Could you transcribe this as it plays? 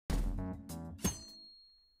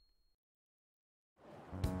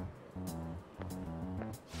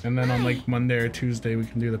And then on like Monday or Tuesday we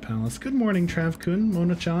can do the palace. Good morning, Trav-kun,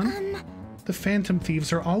 Mona-chan. The Phantom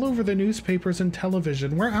Thieves are all over the newspapers and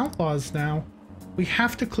television. We're outlaws now. We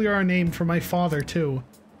have to clear our name for my father too.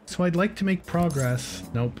 So I'd like to make progress.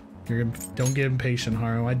 Nope. Don't get impatient,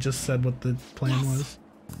 Haru. I just said what the plan was.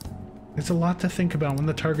 There's a lot to think about when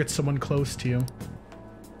the target's someone close to you.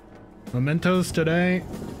 Mementos today.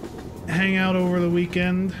 Hang out over the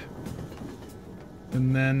weekend.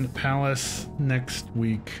 And then Palace next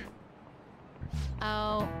week.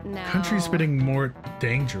 Oh, no. Country's getting more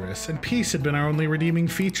dangerous, and peace had been our only redeeming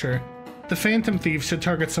feature. The Phantom Thieves should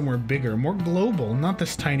target somewhere bigger, more global, not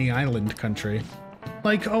this tiny island country.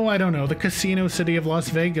 Like, oh, I don't know, the casino city of Las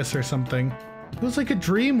Vegas or something. It was like a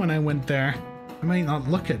dream when I went there. I might not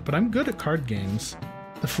look it, but I'm good at card games.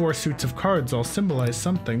 The 4 suits of cards all symbolize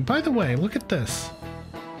something. By the way, look at this.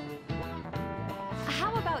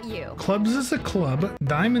 How about you? Clubs is a club,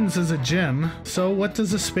 diamonds is a gem, so what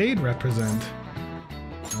does a spade represent?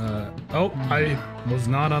 Oh, I was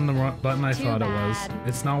not on the button I thought it was.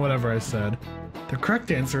 It's not whatever I said. The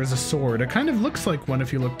correct answer is a sword. It kind of looks like one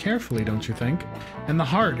if you look carefully, don't you think? And the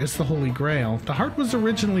heart is the Holy Grail. The heart was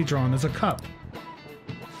originally drawn as a cup.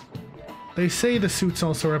 They say the suits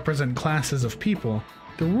also represent classes of people.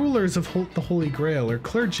 The rulers of the Holy Grail are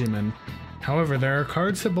clergymen. However, there are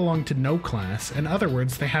cards that belong to no class. In other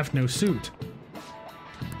words, they have no suit.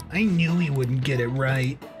 I knew he wouldn't get it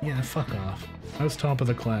right. Yeah, fuck off. I was top of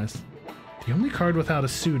the class. The only card without a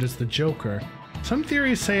suit is the Joker. Some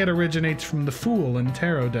theories say it originates from the Fool in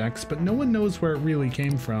tarot decks, but no one knows where it really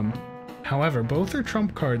came from. However, both are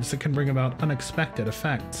trump cards that can bring about unexpected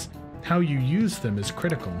effects. How you use them is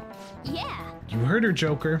critical. Yeah. You heard her,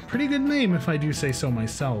 Joker. Pretty good name if I do say so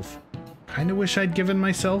myself. Kinda wish I'd given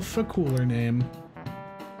myself a cooler name.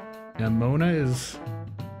 Yeah, Mona is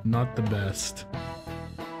not the best.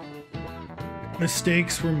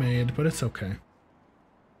 Mistakes were made, but it's okay.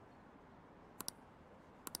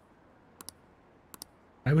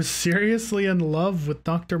 I was seriously in love with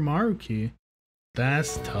Dr. Maruki.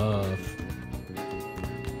 That's tough.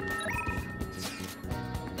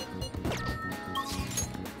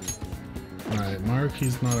 Alright,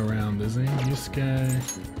 Maruki's not around, is he? Yusuke,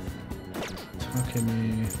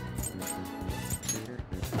 Takemi,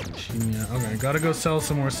 Shinya. Okay, gotta go sell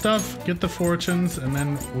some more stuff, get the fortunes, and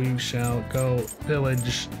then we shall go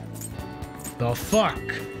pillage the fuck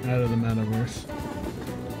out of the metaverse.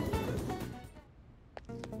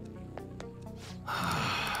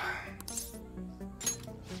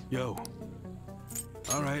 Yo.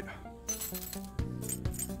 Alright.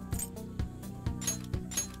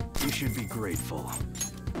 You should be grateful.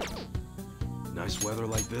 Nice weather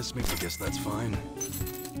like this, I guess that's fine.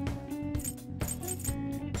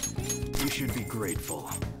 You should be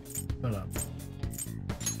grateful. Shut up.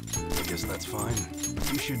 I guess that's fine.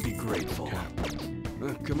 You should be grateful.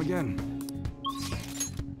 Come again.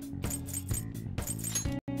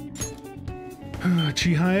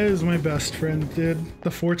 Chihaya is my best friend, dude. The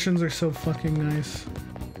fortunes are so fucking nice.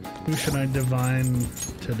 Who should I divine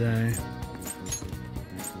today?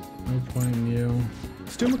 No point in you.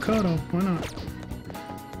 Let's do Makoto. Why not?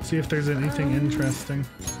 See if there's anything interesting.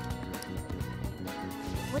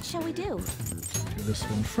 What shall we do? Do this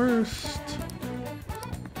one first.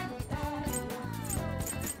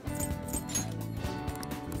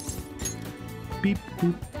 Beep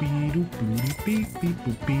boop beep doop boop beep beep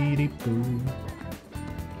boop beep boop.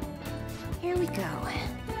 Here we go.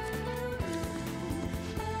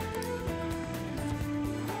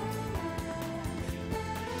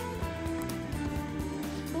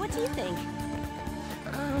 What do you think?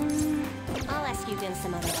 I'll ask you again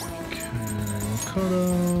some other time. Okay,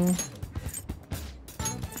 Makoto.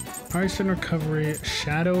 Ice and recovery,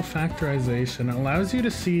 shadow factorization allows you to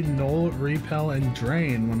see null, repel, and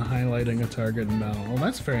drain when highlighting a target in battle. Well,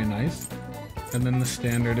 that's very nice. And then the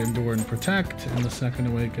standard endure and protect, and the second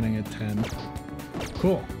awakening at 10.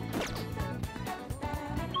 Cool.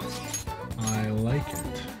 I like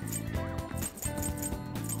it.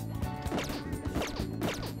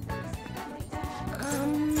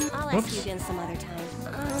 I'll ask you again some other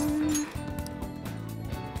time.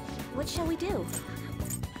 What shall we do?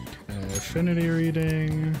 Affinity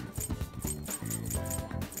reading.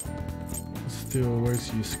 Let's do where's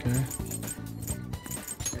Yusuke?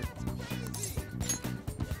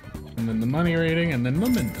 And then the money rating, and then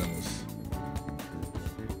Mementos.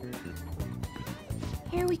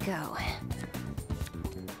 Here we go.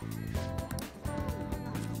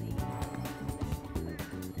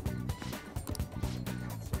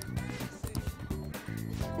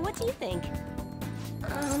 What do you think?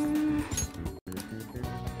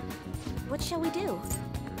 What shall we do?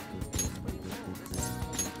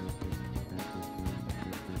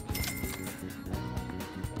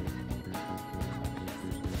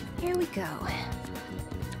 go.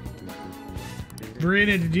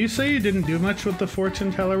 Verena, did you say you didn't do much with the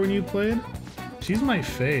fortune teller when you played? She's my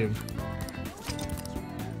fave.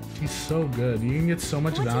 She's so good. You can get so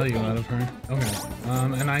much value out of her. Okay.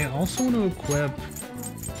 And I also want to equip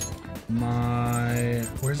my...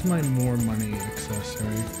 Where's my more money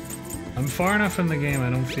accessory? I'm far enough in the game, I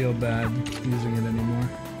don't feel bad using it anymore.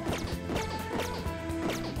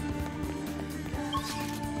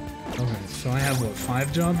 Okay, so I have, what,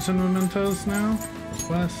 5 jobs in Mementos now?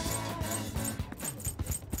 Request.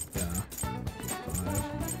 Yeah.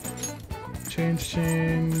 5.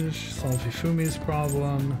 Change. Solve Hifumi's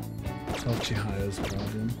problem. Solve Chihaya's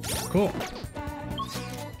problem. Cool.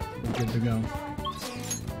 We're good to go.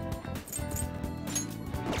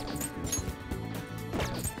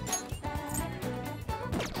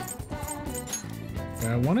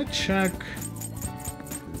 I want to check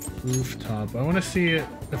rooftop. I want to see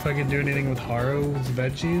if I can do anything with Haru's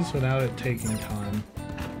veggies without it taking time.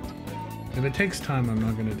 If it takes time, I'm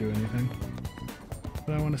not going to do anything.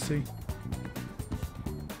 But I want to see.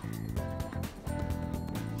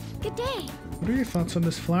 Good day. What are your thoughts on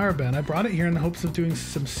this flower bed? I brought it here in the hopes of doing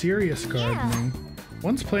some serious gardening.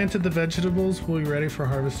 Once planted, the vegetables will be ready for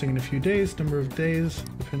harvesting in a few days. Number of days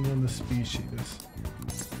depends on the species.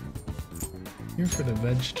 Here for the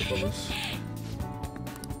vegetables.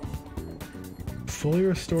 Fully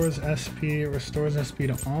restores SP, restores SP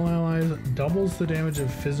to all allies, doubles the damage of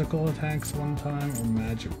physical attacks one time or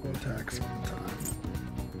magical attacks one time.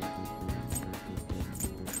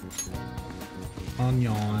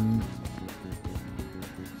 Onion.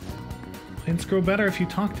 Plants grow better if you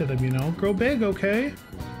talk to them, you know. Grow big, okay?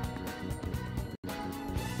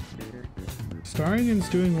 Star Union's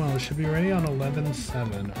doing well. It should be ready on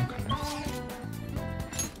 11/7.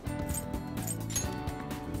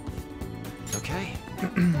 Okay. Okay.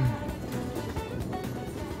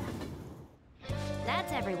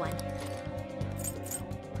 That's everyone.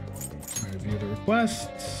 Review the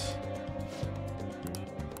requests.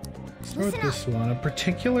 Start with this one. A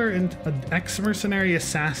particular an ex-mercenary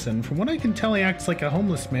assassin. From what I can tell, he acts like a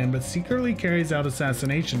homeless man, but secretly carries out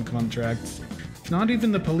assassination contracts. If not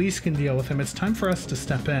even the police can deal with him, it's time for us to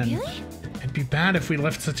step in. Really? It'd be bad if we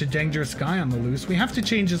left such a dangerous guy on the loose. We have to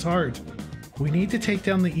change his heart. We need to take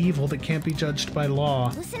down the evil that can't be judged by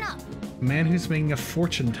law. Listen up. A man who's making a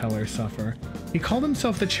fortune teller suffer. He called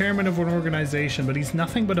himself the chairman of an organization, but he's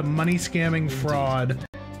nothing but a money-scamming fraud.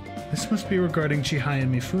 This must be regarding Chihaya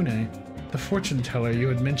Mifune, the fortune teller you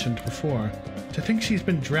had mentioned before. To think she's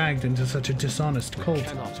been dragged into such a dishonest cult.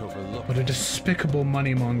 What a despicable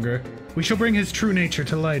moneymonger. We shall bring his true nature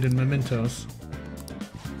to light in Mementos.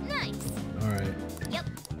 Nice. Alright. Yep.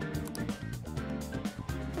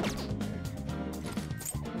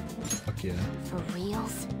 Fuck yeah. For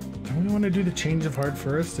reals? Don't we want to do the change of heart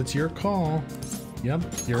first? It's your call. Yep,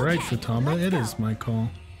 you're right, Futaba. It is my call.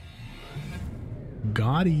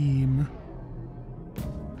 Got him.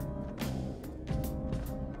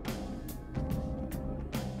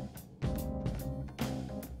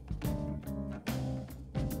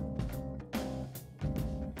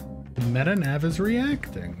 The meta nav is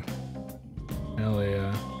reacting. Hell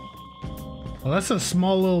yeah. Well, that's a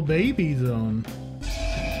small little baby zone.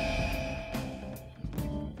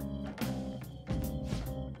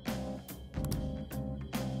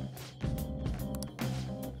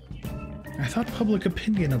 I thought public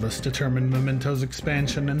opinion of us determined Mementos'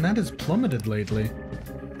 expansion, and that has plummeted lately.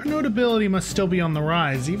 Our notability must still be on the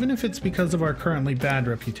rise, even if it's because of our currently bad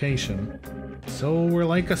reputation. So we're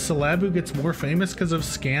like a celeb who gets more famous because of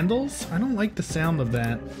scandals? I don't like the sound of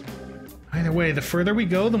that. Either way, the further we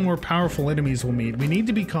go, the more powerful enemies we'll meet. We need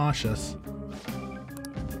to be cautious.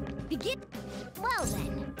 Begin. Well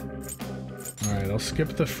then. Alright, I'll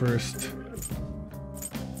skip the first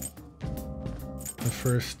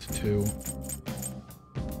two.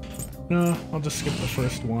 No, I'll just skip the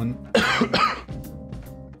first one.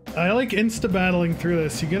 I like insta-battling through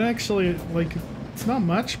this. You get actually, like, it's not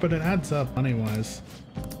much, but it adds up money-wise.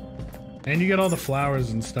 And you get all the flowers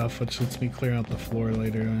and stuff, which lets me clear out the floor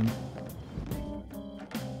later on.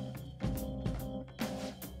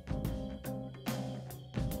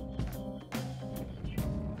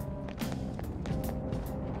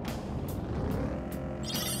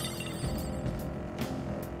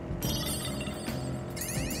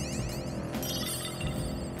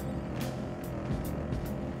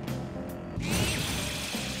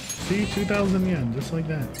 See, 2,000 yen, just like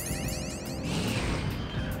that.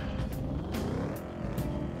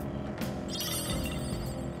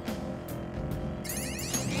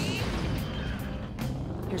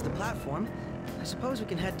 Here's the platform. I suppose we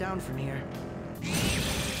can head down from here.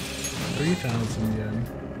 3,000 yen.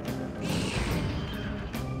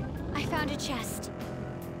 found a chest.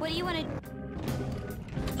 What do you want to...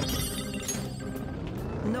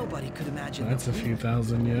 Nobody could imagine. That's a few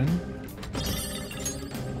thousand yen.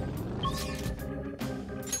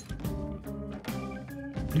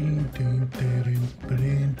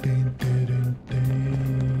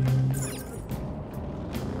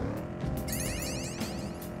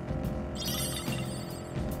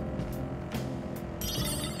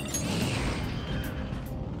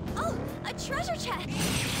 Oh, a treasure chest!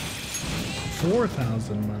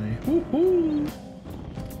 4,000 money. Woohoo!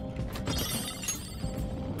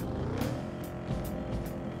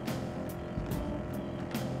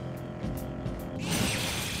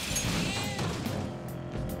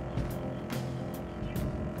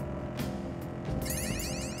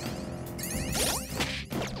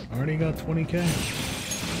 Already got 20K.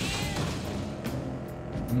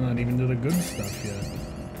 I'm not even to the good stuff yet.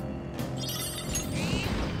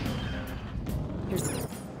 Here's the...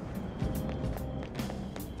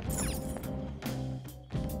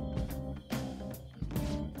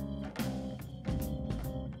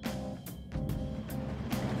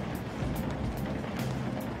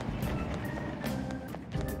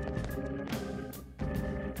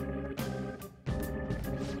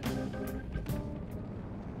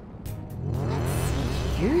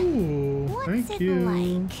 Ooh, What's thank it you.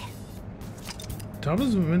 like?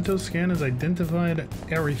 Taba's Mementos scan has identified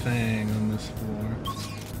everything on this floor.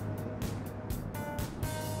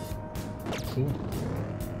 Cool.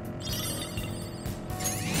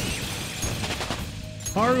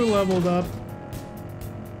 Haru leveled up.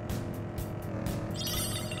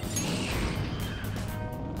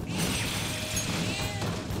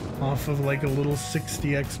 Off of like a little 60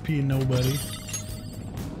 XP nobody.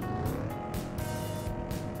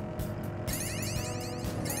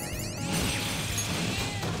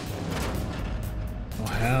 Oh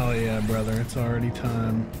hell yeah, brother, it's already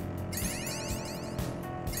time.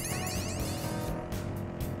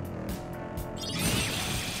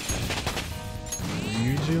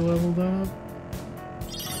 Ryuji leveled up.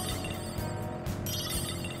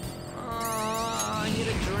 Oh, I need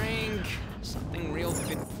a drink. Something real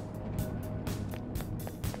fit.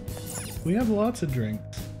 We have lots of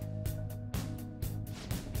drinks.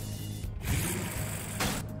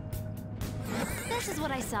 This is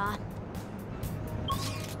what I saw.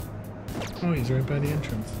 Oh, he's right by the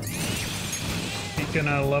entrance. He can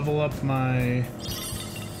level up my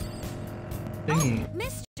thingy. Oh,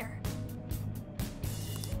 mister.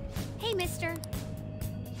 Hey, mister.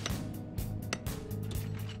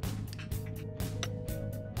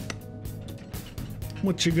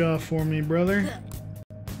 What you got for me, brother?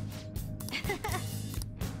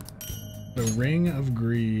 The Ring of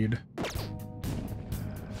Greed.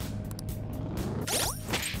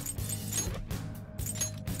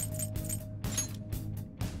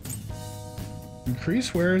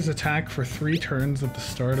 Increase wearer's attack for 3 turns at the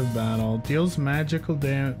start of battle. Deals magical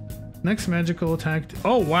damage. Next magical attack.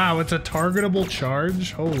 Oh wow, it's a targetable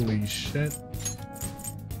charge? Holy shit.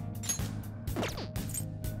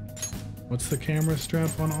 What's the camera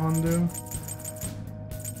strap on Ondo?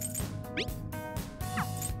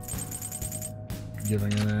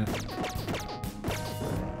 Giving her that.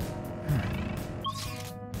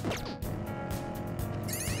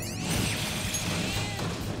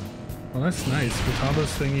 Well, that's nice.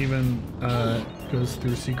 Futaba's thing even goes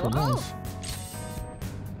through secret walls.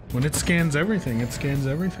 When it scans everything, it scans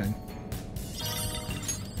everything.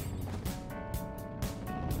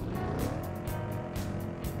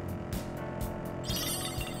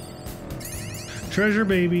 Treasure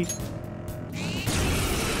baby. Is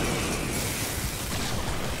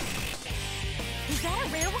that a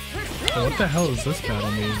rare one? Oh, what the hell is this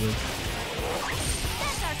battle music?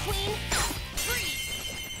 That's our queen.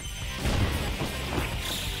 Freeze.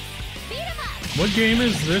 Beat him up. What game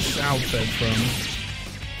is this outfit from?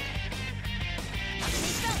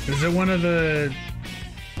 Is it one of the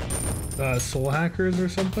soul hackers or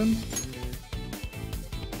something?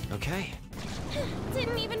 Okay.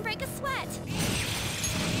 Didn't even break a sweat.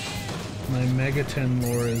 My Megaton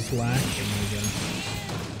lore is lacking, I guess.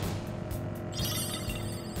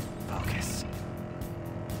 Focus.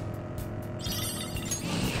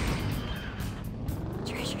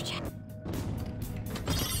 Treasure chest.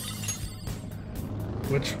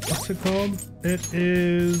 What's it called? It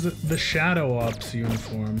is the Shadow Ops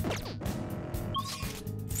uniform.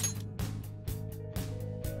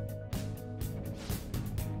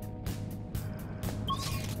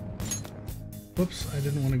 Whoops, I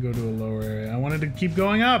didn't want to go to a lower area. I wanted to keep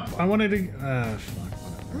going up. I wanted to... fuck,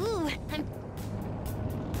 whatever. Ooh, I'm...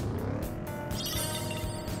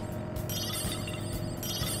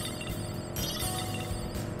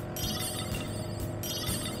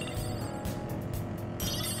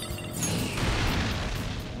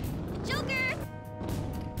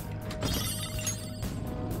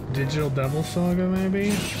 Digital Devil Saga,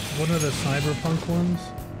 maybe? One of the cyberpunk ones?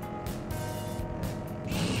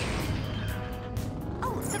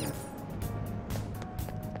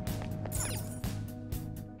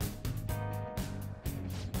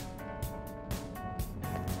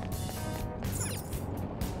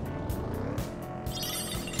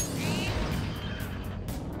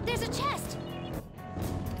 There's a chest.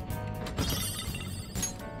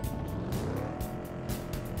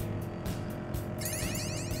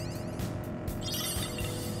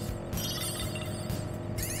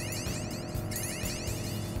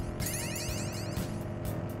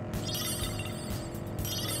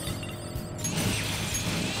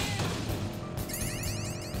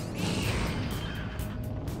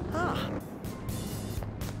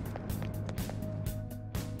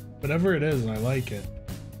 Whatever it is, I like it.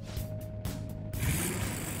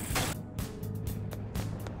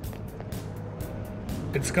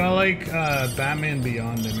 It's got like Batman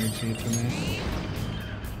Beyond energy to me.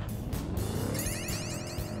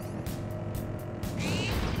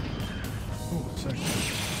 Oh, sorry.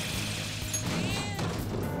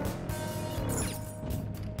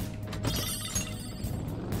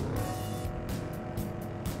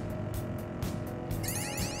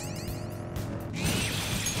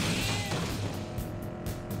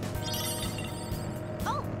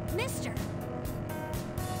 Oh, mister.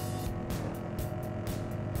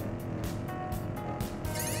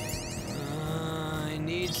 I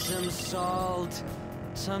need some salt.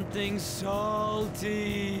 Something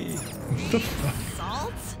salty. What the fuck?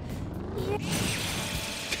 Salt?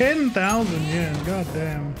 10,000 yen,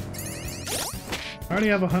 goddamn. I already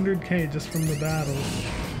have 100k just from the battles.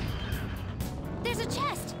 There's a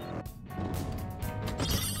chest.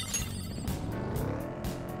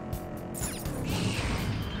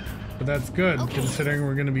 But that's good, Okay. considering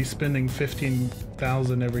we're gonna be spending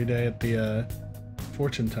 15,000 every day at the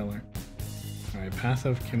fortune teller. Alright, Path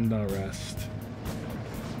of Kimda Rest.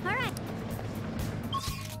 All right.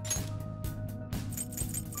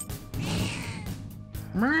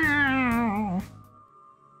 Meow.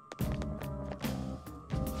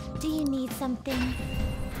 Do you need something?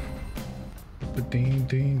 Ba-ding,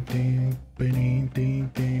 ding, ding, ba-ding,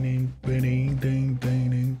 ding, ding, ding, ba-ding, ding, ding,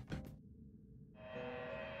 ding.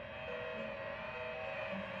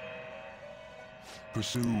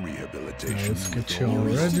 Pursue Now rehabilitation. let's get with you all all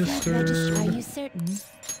registered. Are you certain?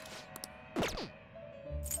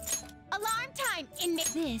 Alarm time!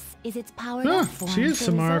 This is its powered Huh, up form. she is The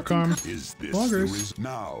Samara resulting Karm. Is this Loggers. there is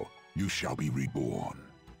now? You shall be reborn.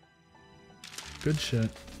 Good shit.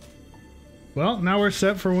 Well, now we're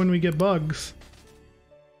set for when we get bugs.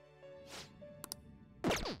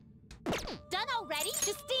 Done already,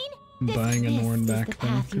 Justine? I'm buying a This Norn is the back thing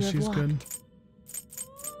path you because have she's good. walked.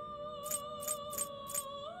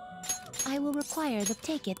 I will require the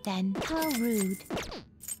take it then. How rude.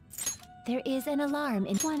 There is an alarm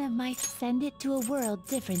in one of my... Send it to a world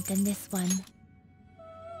different than this one.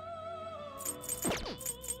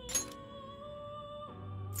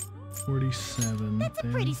 $47. That's a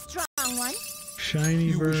pretty strong one. Shiny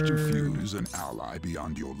You wish to bird. fuse an ally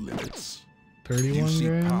beyond your limits. You 31 seek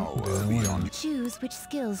grand. power Okay, that one. beyond. Choose which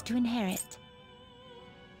skills to inherit.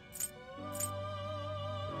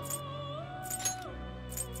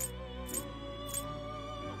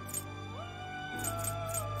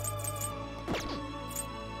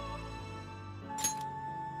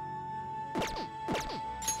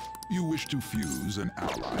 You wish to fuse an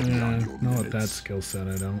ally Yeah, beyond your not limits. with that skill set,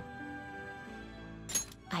 I don't.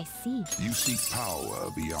 I see. You seek power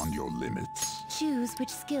beyond your limits. Choose which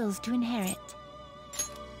skills to inherit.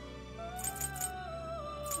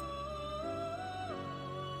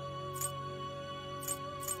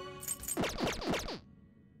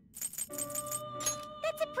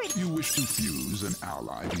 That's a pretty... You wish to fuse an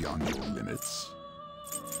ally beyond your limits.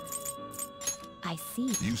 I see.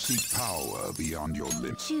 You seek power beyond your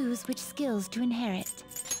limits. Choose which skills to inherit.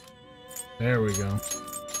 There we go.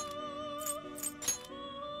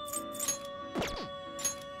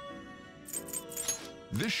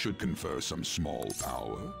 This should confer some small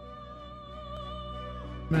power.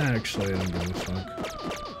 Actually, I don't give a fuck.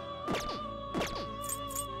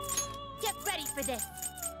 Get ready for this.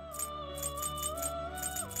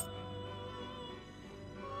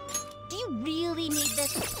 Do you really need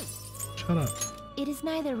this? Shut up. It is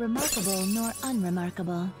neither remarkable nor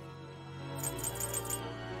unremarkable.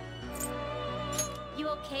 You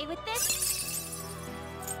okay with this?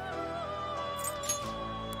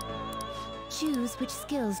 Choose which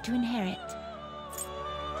skills to inherit.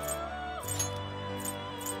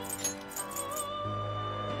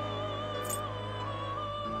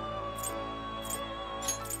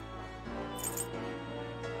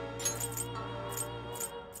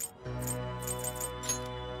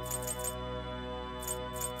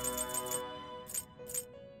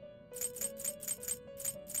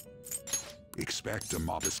 Expect a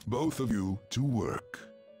modest both of you to work.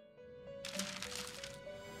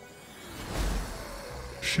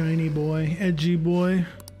 Shiny boy, edgy boy.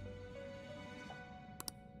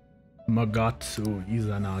 Magatsu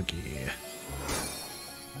Izanagi.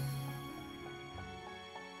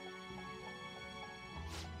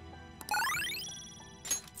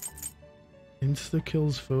 Insta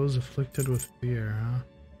kills foes afflicted with fear, huh?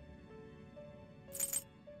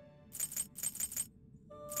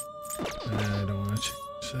 I don't want to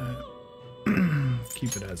change that.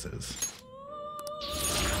 Keep it as is.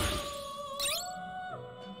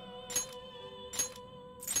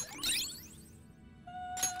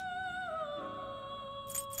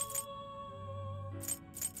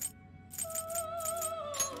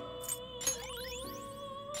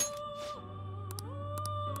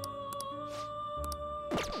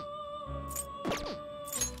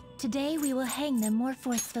 Today we will hang them more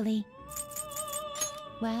forcefully.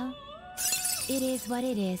 Well, it is what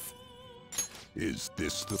it is. Is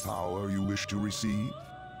this the power you wish to receive?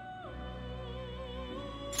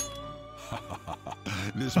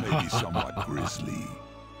 This may be somewhat grisly.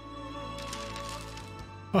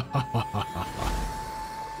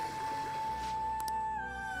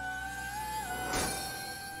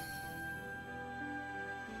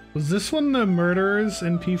 Was this one the murderers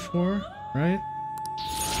in P4, right?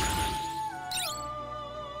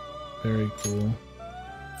 Very cool.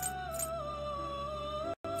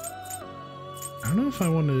 I don't know if I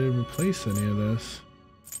want to replace any of this.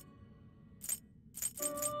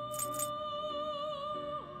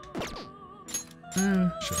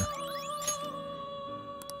 Sure.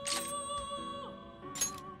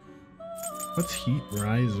 What's Heat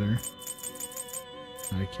Riser?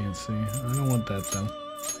 I can't see. I don't want that though.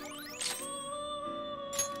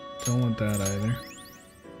 Don't want that either.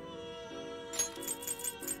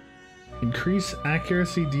 Increase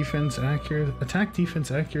accuracy, defense accuracy, attack,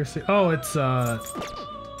 defense accuracy. Oh, it's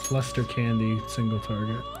Luster Candy, single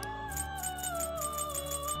target.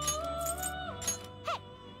 Hey,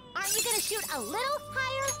 aren't you gonna shoot a little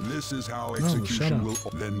higher? This is how shut execution up. will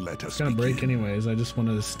then let us It's gonna break begin. anyways. I just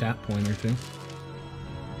wanted a stat point or two.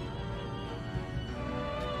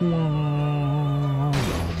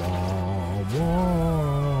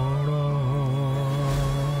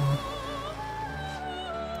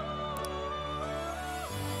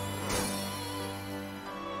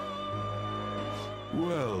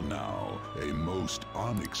 Well now, a most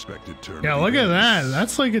unexpected turn. Yeah, of look at that. events.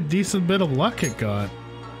 That's like a decent bit of luck it got.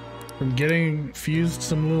 From getting fused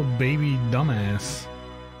some little baby dumbass.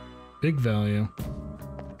 Big value.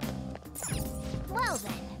 Well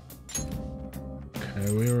then.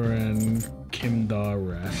 Okay, we were in Kimda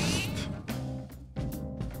Rest.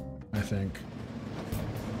 I think.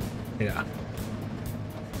 Yeah.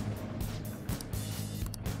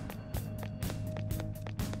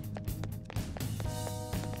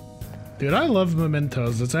 Dude, I love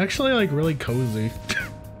Mementos. It's actually like really cozy.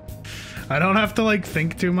 I don't have to like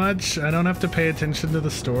think too much. I don't have to pay attention to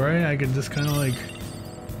the story. I can just kind of like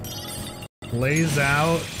laze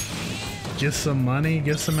out, get some money,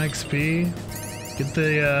 get some XP, get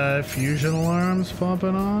the fusion alarms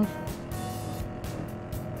popping off.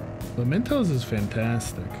 Mementos is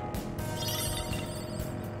fantastic.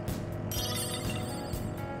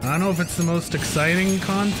 I don't know if it's the most exciting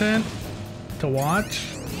content to watch.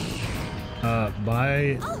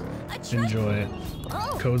 Buy, enjoy it.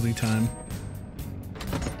 Cozy time.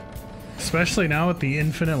 Especially now with the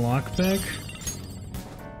infinite lockpick.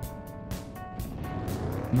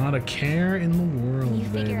 Not a care in the world, You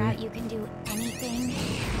baby. figure out you can do anything.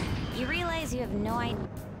 You realize you have no idea.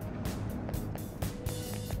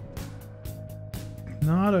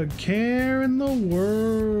 Not a care in the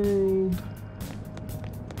world.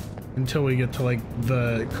 Until we get to like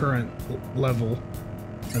the current level.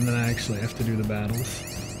 And then I actually have to do the battles.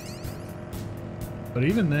 But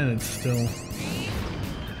even then, it's still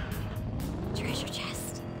Treasure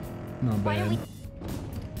chest. not Why don't bad.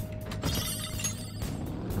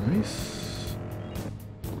 Nice.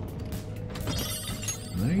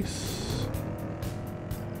 Nice.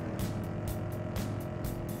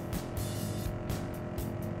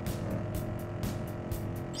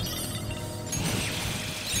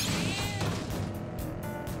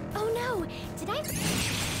 Oh no! Did I?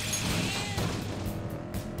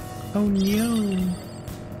 Oh no.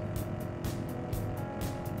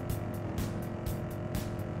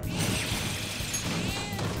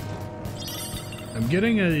 I'm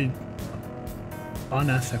getting a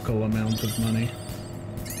unethical amount of money.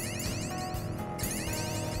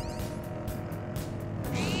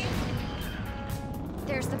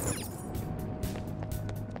 There's the.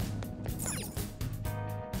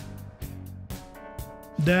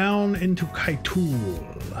 Down into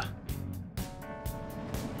Kaitul.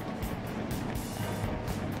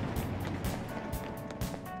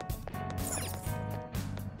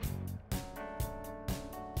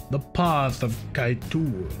 The path of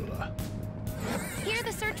Kaitul. Here are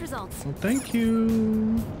the search results. Well, thank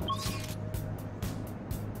you.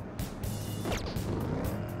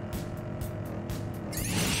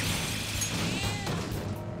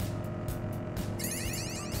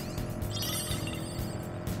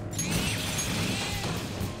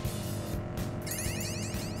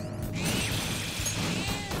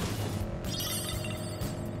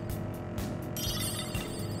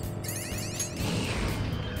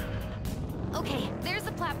 Okay, there's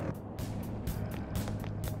the platform.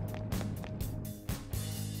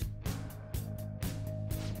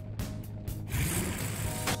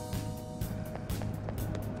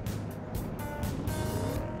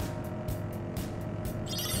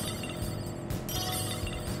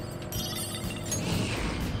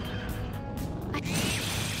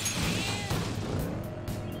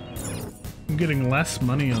 I'm getting less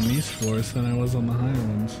money on these floors than I was on the higher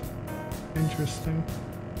ones. Interesting.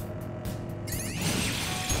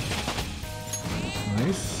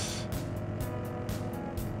 Nice.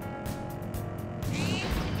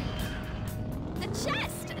 The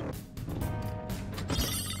chest!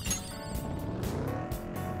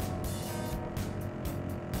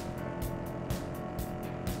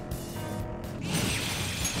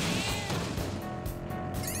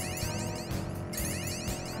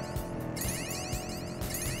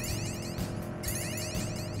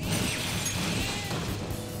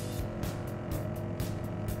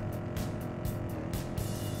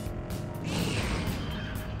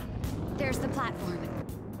 There's the platform.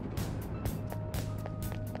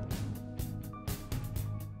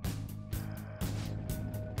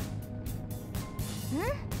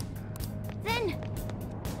 Then...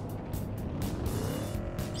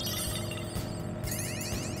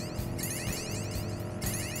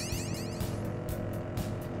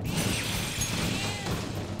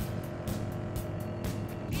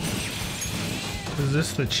 Is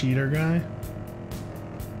this the cheater guy?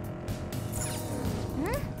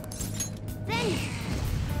 Then...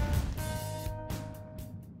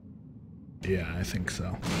 Yeah, I think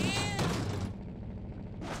so.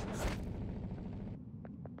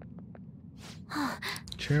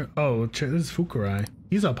 This is Fukurai.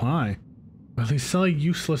 He's up high. Well, he's selling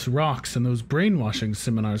useless rocks and those brainwashing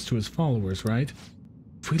seminars to his followers, right?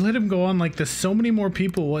 If we let him go on like this, so many more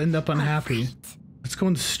people will end up unhappy. Let's go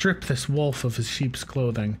and strip this wolf of his sheep's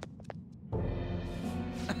clothing.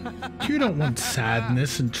 You don't want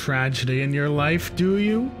sadness and tragedy in your life, do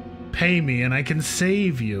you? Pay me and I can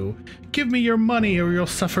save you. Give me your money or you'll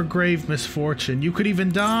suffer grave misfortune. You could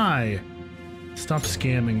even die. Stop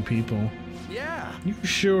scamming people. Yeah. You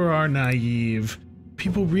sure are naive.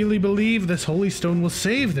 People really believe this holy stone will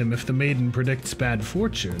save them if the maiden predicts bad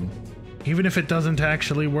fortune. Even if it doesn't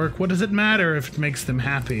actually work, what does it matter if it makes them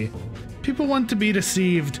happy? People want to be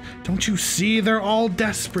deceived. Don't you see? They're all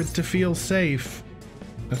desperate to feel safe.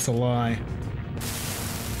 That's a lie.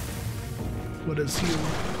 What is he?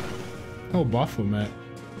 Oh, Baphomet.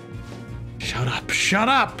 Shut up, shut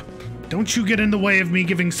up! Don't you get in the way of me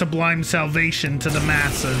giving sublime salvation to the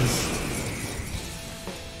masses.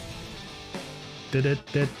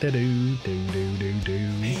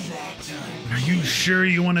 Are you sure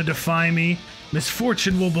you want to defy me?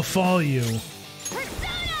 Misfortune will befall you.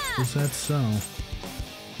 Is that so?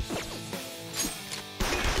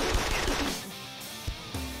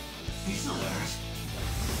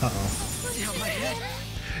 Uh-oh.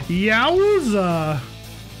 Yowza!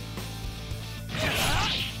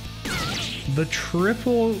 The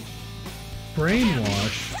triple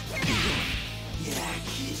brainwash.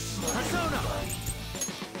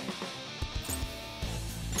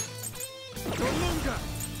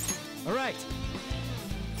 All right.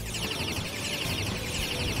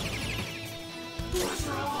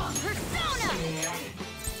 Persona!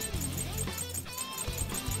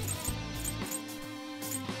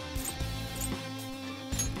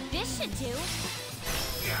 This should do.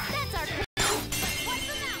 That's our... What's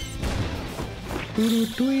the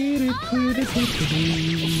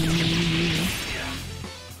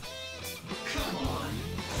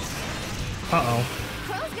Uh-oh.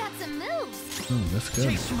 Crow's got some moves. Oh, that's good.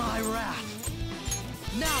 Chase my wrath.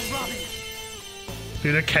 Now, Robin.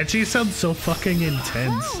 Dude, Akechi sounds so fucking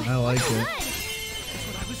intense. I like it. Good. That's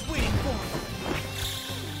what I was waiting for.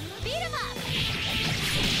 Beat him up.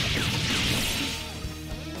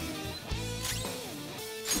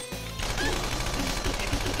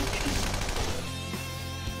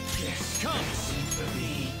 This comes.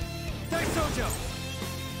 Daisojo.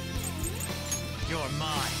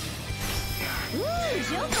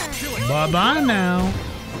 Joker! Bye-bye now.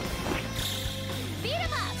 Beat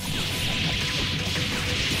him up!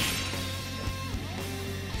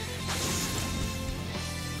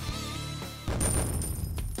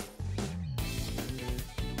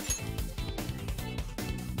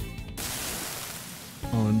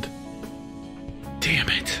 And damn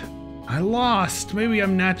it. I lost. Maybe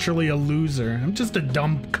I'm naturally a loser. I'm just a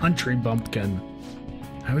dumb country bumpkin.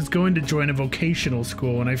 I was going to join a vocational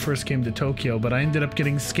school when I first came to Tokyo, but I ended up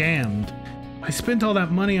getting scammed. I spent all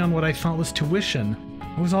that money on what I thought was tuition.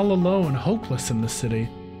 I was all alone, hopeless in the city.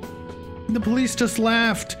 The police just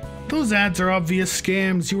laughed. Those ads are obvious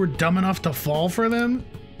scams. You were dumb enough to fall for them?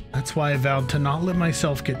 That's why I vowed to not let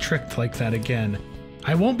myself get tricked like that again.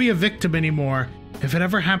 I won't be a victim anymore. If it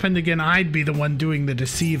ever happened again, I'd be the one doing the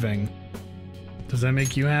deceiving. Does that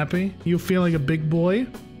make you happy? You feeling a big boy?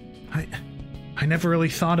 I never really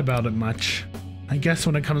thought about it much. I guess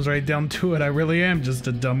when it comes right down to it, I really am just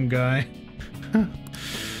a dumb guy. The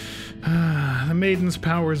maiden's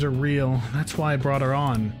powers are real. That's why I brought her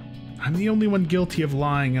on. I'm the only one guilty of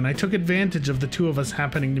lying, and I took advantage of the two of us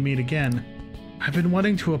happening to meet again. I've been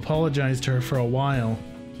wanting to apologize to her for a while.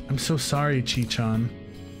 I'm so sorry, Chi-chan.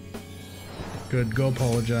 Good, go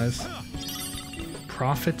apologize.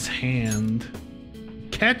 Prophet's hand.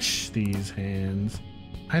 Catch these hands.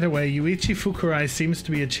 Either way, Yuichi Fukurai seems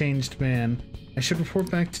to be a changed man. I should report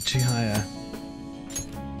back to Chihaya.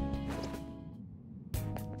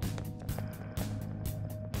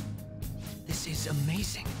 This is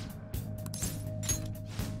amazing.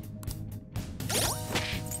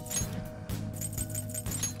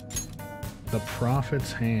 The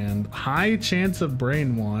Prophet's hand. High chance of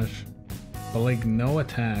brainwash, but like no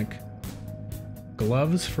attack.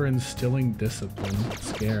 Gloves for instilling discipline.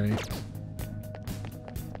 Scary.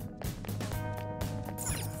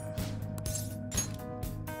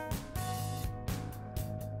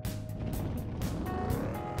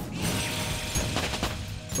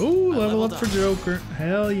 Ooh, level up for Joker.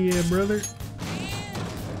 Hell yeah, brother.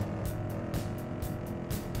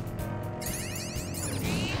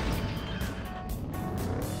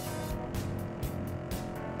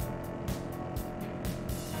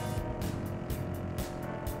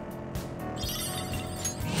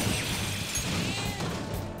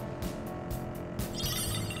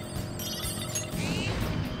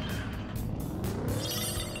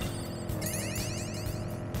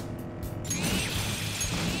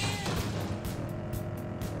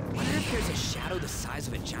 There's a shadow the size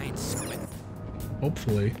of a giant squid.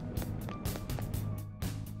 Hopefully.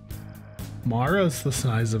 Mara's the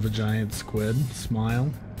size of a giant squid.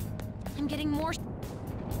 Smile. I'm getting more.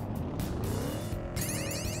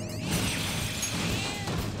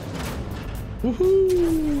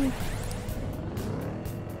 Woohoo!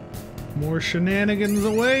 More shenanigans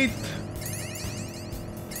await.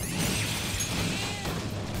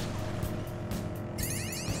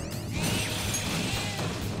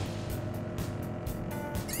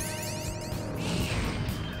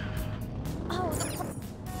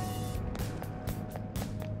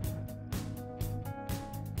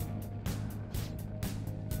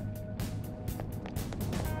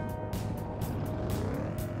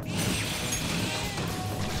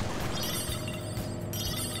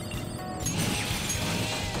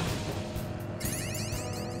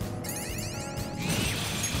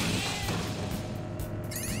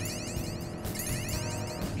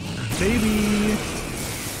 Baby!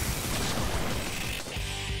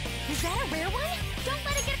 Is that a rare one? Don't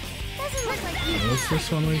let it get. Doesn't look like you. What's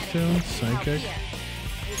this one week too? Psychic?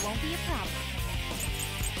 It won't be a problem.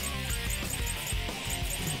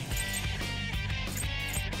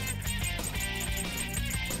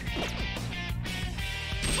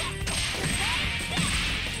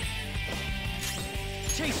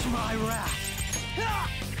 Chase my wrath.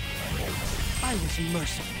 I was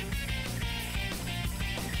merciful.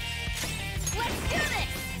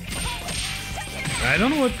 I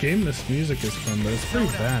don't know what game this music is from, but it's pretty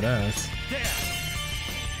badass.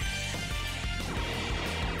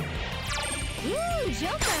 Ooh,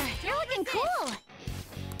 Joker, you're looking cool.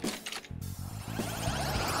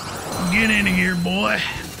 Get in here, boy.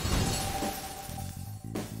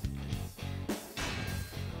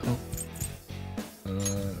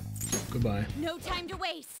 Oh. Goodbye. No time to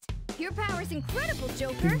waste. Your power's incredible,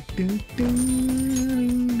 Joker.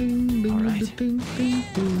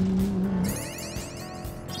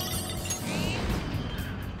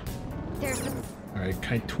 Alright,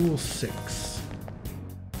 Kaitool 6.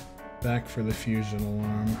 Back for the fusion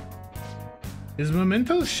alarm. Is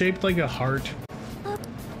Mementos shaped like a heart?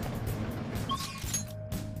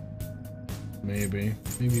 Maybe.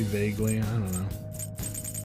 Maybe vaguely. I don't know.